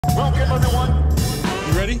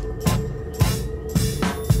ready?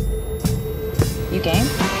 You game?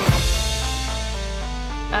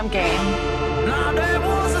 I'm game. Now there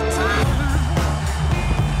was a time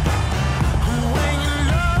when you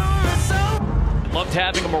loved me so. Loved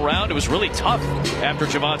having him around. It was really tough after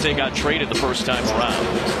Javonte got traded the first time around.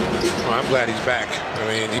 Well, I'm glad he's back. I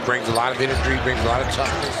mean, he brings a lot of energy, brings a lot of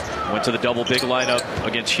toughness. Went to the double big lineup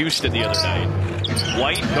against Houston the other night.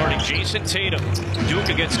 White guarding Jason Tatum. Duke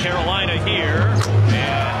against Carolina here.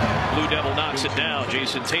 And Blue Devil knocks it down.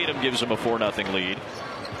 Jason Tatum gives him a 4-0 lead.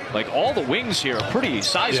 Like, all the wings here are pretty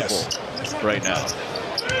sizable right now.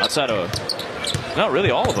 Outside of, not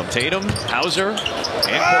really all of them. Tatum, Hauser, and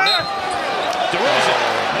Cornette. DeRozan.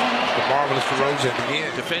 The marvelous DeRozan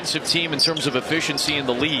again. Defensive team in terms of efficiency in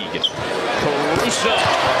the league. Caruso.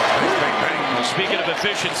 Speaking of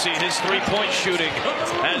efficiency, his three-point shooting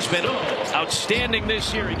has been outstanding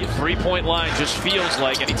this year. Three-point line just feels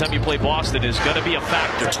like anytime you play Boston is going to be a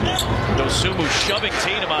factor. Dosunmu shoving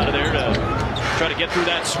Tatum out of there to try to get through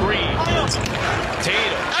that screen.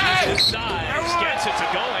 Tatum uses his size, gets it to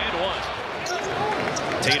go and one.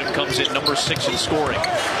 Tatum comes in number 6 in scoring.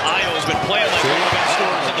 Ayo has been playing like one of the best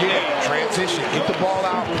scorers in the league. Transition, get the ball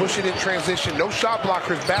out, push it in transition. No shot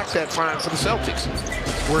blockers back that time for the Celtics.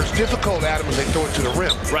 Where it's difficult, Adam, is they throw it to the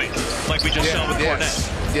rim. Right, like we just saw with Cornette.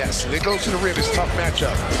 Yes, and it goes to the rim. It's a tough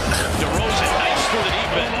matchup. DeRozan, nice through the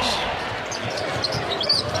defense.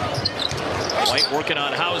 White working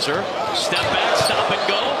on Hauser. Step back, stop and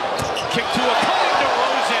go. Kick to a coming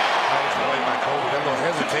DeRozan. Nice play by Kobe. That little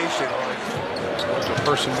hesitation on a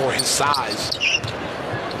person more his size.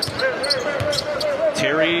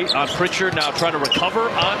 Terry on Pritchard now trying to recover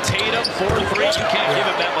on Tatum. 4-3. You can't give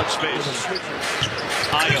him that much space.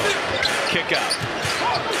 Ayo, kick out.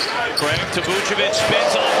 Craig to Vucevic,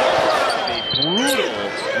 spins on Horford. A brutal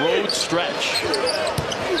road stretch.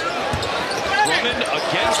 Drummond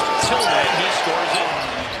against Tillman, he scores it.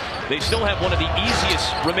 They still have one of the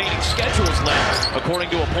easiest remaining schedules left, according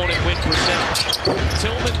to opponent win percentage.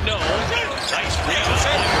 Tillman, no. Nice rebound.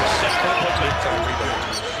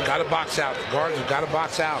 Got to box out. The guards have got to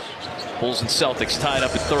box out. Bulls and Celtics tied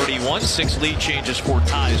up at 31. 6 lead changes, 4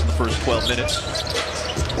 ties in the first 12 minutes.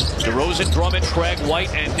 DeRozan, Drummond, Craig,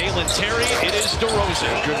 White, and Dalen Terry. It is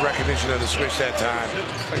DeRozan. Good recognition of the switch that time.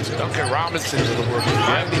 Like Duncan Robinson's of the world. You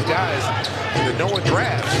find these guys that no one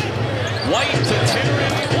drafts. White to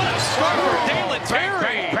Terry. What a start for Dalen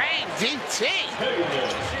Terry. Bang, DT.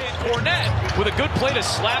 Cornette with a good play to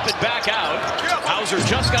slap it back out. Hauser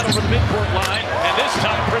just got over the midcourt line, and this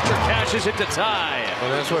time Pritchard cashes it to tie.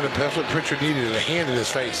 Well, that's what Pritchard needed, a hand in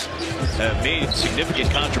his face. Made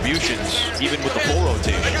significant contributions, even with the full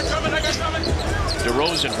rotation.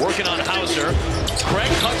 DeRozan working on Hauser.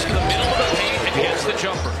 Craig cuts to the middle of the paint and gets the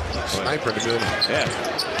jumper. Sniper in the middle. Yeah.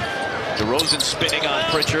 DeRozan spinning on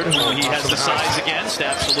Pritchard, who he has the size against,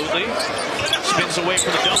 absolutely. Spins away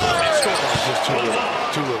from the double and scores. Just too little.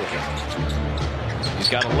 Too little. He's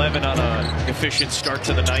got 11 on an efficient start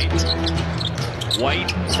to the night.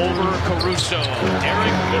 White over Caruso.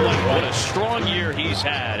 Eric White, what a strong year he's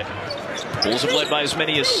had. Bulls have led by as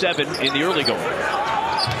many as 7 in the early going.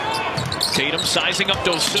 Tatum sizing up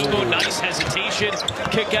Dosunmu. Nice hesitation.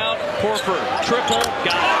 Kick out. Horford. Triple.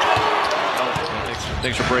 Got it.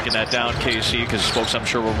 Thanks for breaking that down, KC, because folks I'm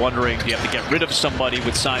sure were wondering, do you have to get rid of somebody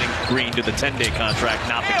with signing Green to the 10-day contract?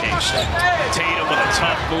 Not the case. Tatum with a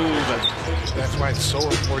tough move. That's why it's so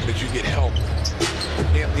important that you get help. You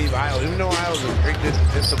can't leave Isles. Even though Isles is a great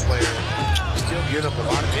defensive player, still get up a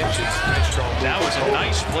lot of inches. Nice strong move. That was a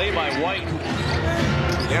nice play by White.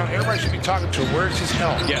 Now everybody should be talking to him. Where's his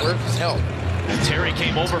help? Yeah. Where's his help? And Terry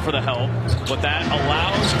came over for the help, but that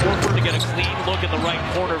allows Horford to get a clean look in the right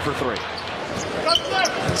corner for 3.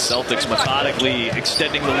 Celtics methodically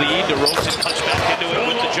extending the lead. DeRozan cuts back into it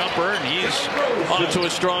with the jumper, and he's on to a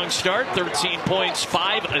strong start. 13 points,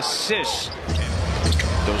 5 assists.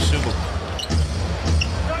 Dosunmu.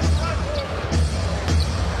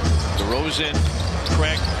 DeRozan,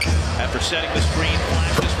 Craig, after setting the screen,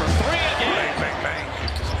 flashes for 3 again. Bang, bang, bang.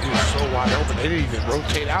 He was so wide open. They didn't even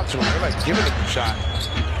rotate out to him. They're like giving him a shot.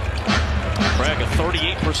 Craig, a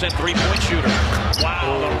 38% three-point shooter.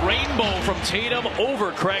 Wow, the rainbow from Tatum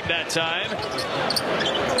over Craig that time.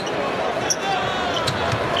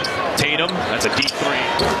 Tatum, that's a deep 3.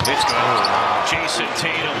 It's good. Jason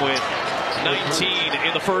Tatum with 19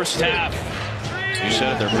 in the first half. You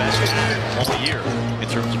said their best all year in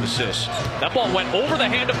terms of assists. That ball went over the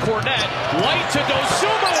hand of Cornette. White to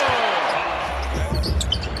Dosunmu.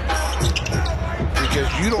 Because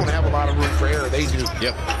you don't have a lot of room for error. They do.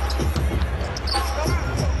 Yep.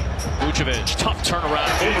 Vucevic, tough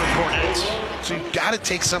turnaround over Cornette. So you've got to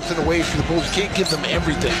take something away from the Bulls. You can't give them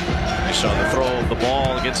everything. You saw the throw of the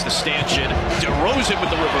ball against the stanchion. DeRozan with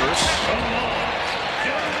the reverse.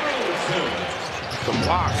 The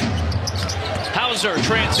block. Hauser,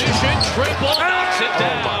 transition, dribble, knocks it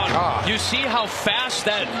down. Oh my God. You see how fast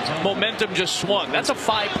that momentum just swung. That's a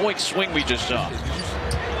 5-point swing we just saw.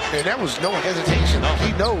 And that was no hesitation.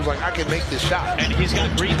 He knows, like, I can make this shot. And he's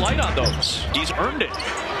got green light on those. He's earned it.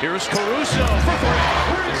 Here's Caruso for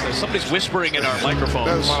three. Somebody's whispering in our microphones.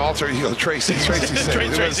 That was my alter ego, Tracy. Tracy said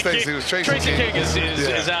it. Tracy King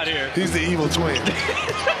is out here. He's the evil twin.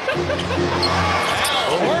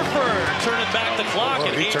 Al Horford turning back the clock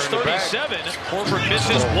at age 37. Horford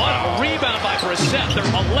misses one. Rebound by Brissett. Their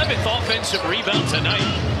 11th offensive rebound tonight.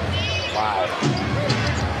 Wow.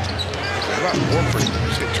 How about Horford?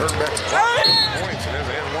 Turn back points and there's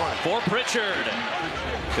and one. For Pritchard,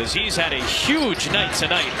 because he's had a huge night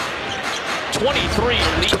tonight. 23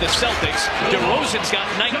 to lead the Celtics. DeRozan's got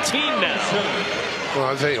 19 now. Well,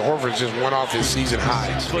 I'll tell you, Horford just went off his season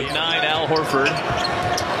high. 6'9", Al Horford.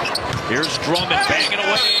 Here's Drummond banging away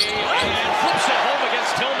and flips it home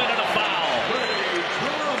against Tillman and a foul.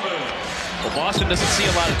 Well, Boston doesn't see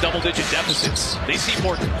a lot of double-digit deficits. They see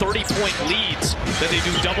more 30-point leads than they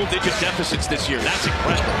do double-digit deficits this year. That's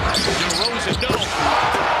incredible. DeRozan, no.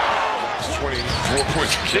 24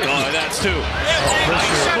 points. Oh, that's two.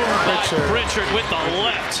 Nice move by Pritchard with the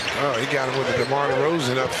left. Oh, he got him with the DeMar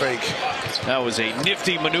DeRozan up fake. That was a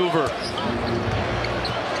nifty maneuver.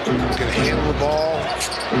 Can handle the ball.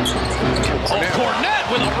 Cornette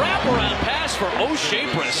with a wraparound pass for O'Shea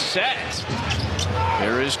Brissett.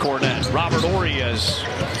 There is Cornette. Robert Horry, as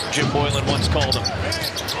Jim Boylan once called him.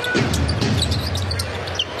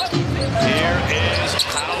 Here is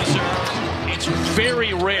Hauser. It's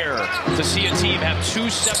very rare to see a team have two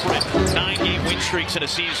separate 9-game win streaks in a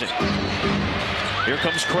season. Here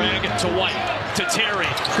comes Craig to White, to Terry.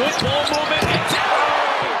 Good ball movement, and Terry!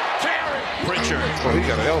 Pritchard. Oh, he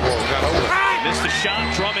got an elbow. Got over. Missed the shot.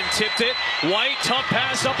 Drummond tipped it. White, tough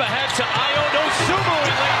pass up ahead to Ayo. No Sumo,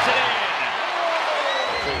 he lays it in.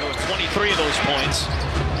 23 of those points.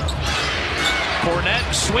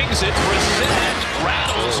 Cornette swings it. Brissett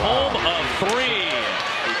rattles home a three.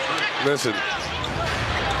 Listen.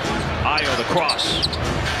 Ayo the cross.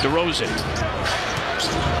 DeRozan.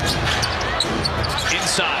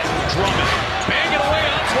 Inside. Drummond. Bang it away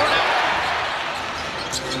on Cornette.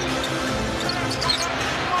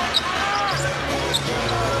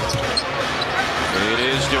 It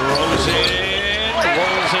is DeRozan.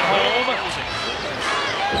 Rolls it home.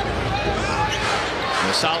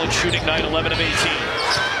 A solid shooting night, 11 of 18.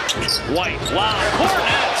 White, wow,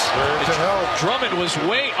 Cornette! Drummond was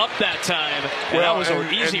way up that time, and that was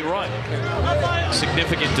an easy run.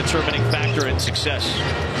 Significant determining factor in success.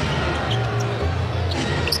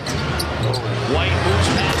 White moves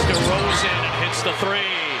past DeRozan and hits the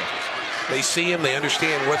three. They see him, they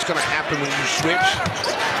understand what's going to happen when you switch.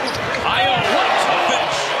 Ayo, what a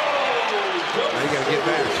finish! Now you got to get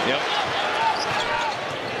back. Yep.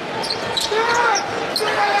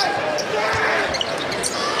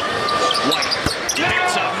 White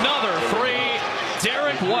gets another three.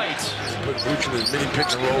 Derek White. Put Vooch in as many pick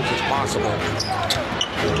and rolls as possible.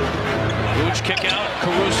 Vooch kick out.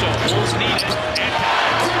 Caruso. Bulls need it. And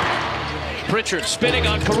Pritchard spinning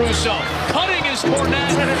on Caruso. Cutting is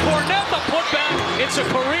Cornette. Cornette the putback. It's a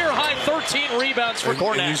career-high 13 rebounds for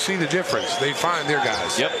Cornette. And you see the difference. They find their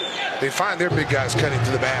guys. Yep. They find their big guys cutting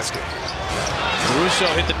to the basket. Caruso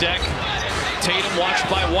hit the deck. Tatum watched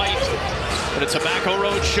by White. But a Tobacco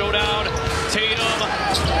Road showdown. Tatum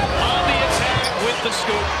on the attack with the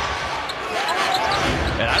scoop.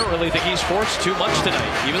 And I don't really think he's forced too much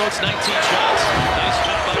tonight, even though it's 19 shots. Nice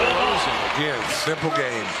job by DeRozan. Again, simple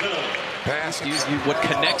game. Pass. What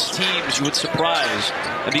connects teams, you would surprise.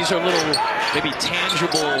 And these are little, maybe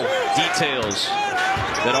tangible details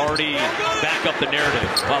that already back up the narrative.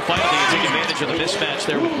 Well, finally, you take advantage of the mismatch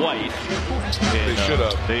there with White. They should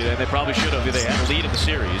have. They probably should have. They had a lead in the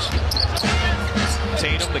series.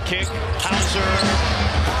 Tatum, the kick. Hauser,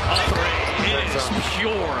 a three. It is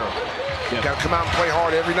pure. You got to come out and play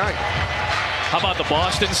hard every night. How about the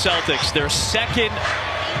Boston Celtics? Their second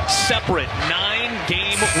separate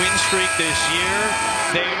 9-game win streak this year.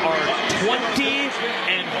 They are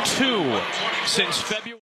 20-2 since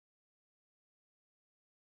February.